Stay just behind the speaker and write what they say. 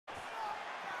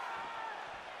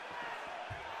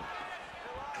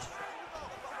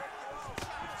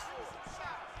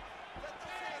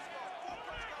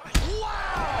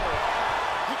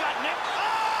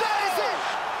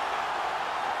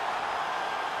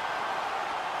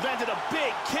landed a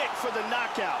big kick for the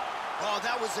knockout. Oh,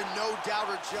 that was a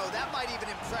no-doubter, Joe. That might even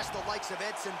impress the likes of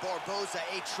Edson Barboza.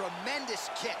 A tremendous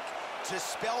kick to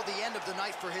spell the end of the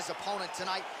night for his opponent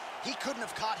tonight. He couldn't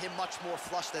have caught him much more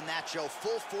flush than that, Joe.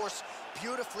 Full force,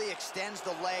 beautifully extends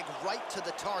the leg right to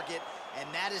the target, and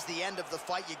that is the end of the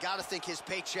fight. You got to think his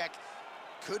paycheck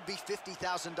could be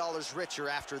 $50,000 richer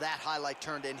after that highlight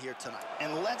turned in here tonight.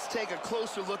 And let's take a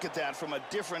closer look at that from a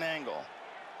different angle.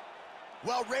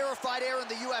 Well, rarefied air in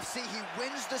the UFC, he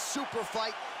wins the super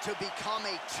fight to become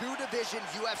a two-division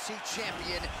UFC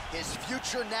champion. His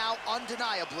future now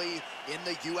undeniably in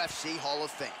the UFC Hall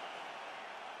of Fame.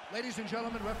 Ladies and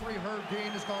gentlemen, referee Herb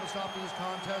Dean has called a stop to this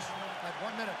contest at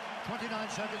 1 minute, 29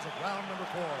 seconds of round number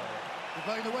 4.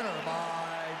 Declaring the winner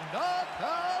by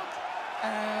knockout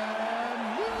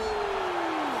and new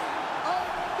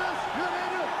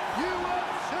undisputed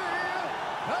UFC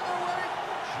featherweight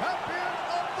champion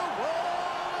of the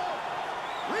world,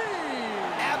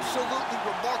 Reed. Absolutely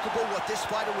remarkable what this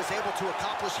fighter was able to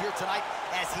accomplish here tonight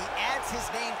as he adds his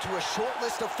name to a short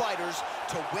list of fighters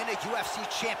to win a UFC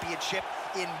championship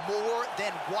in more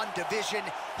than one division.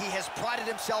 He has prided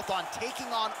himself on taking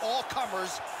on all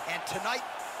comers, and tonight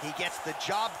he gets the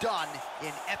job done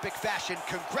in epic fashion.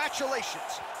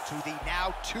 Congratulations to the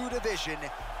now two-division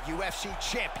UFC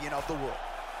champion of the world.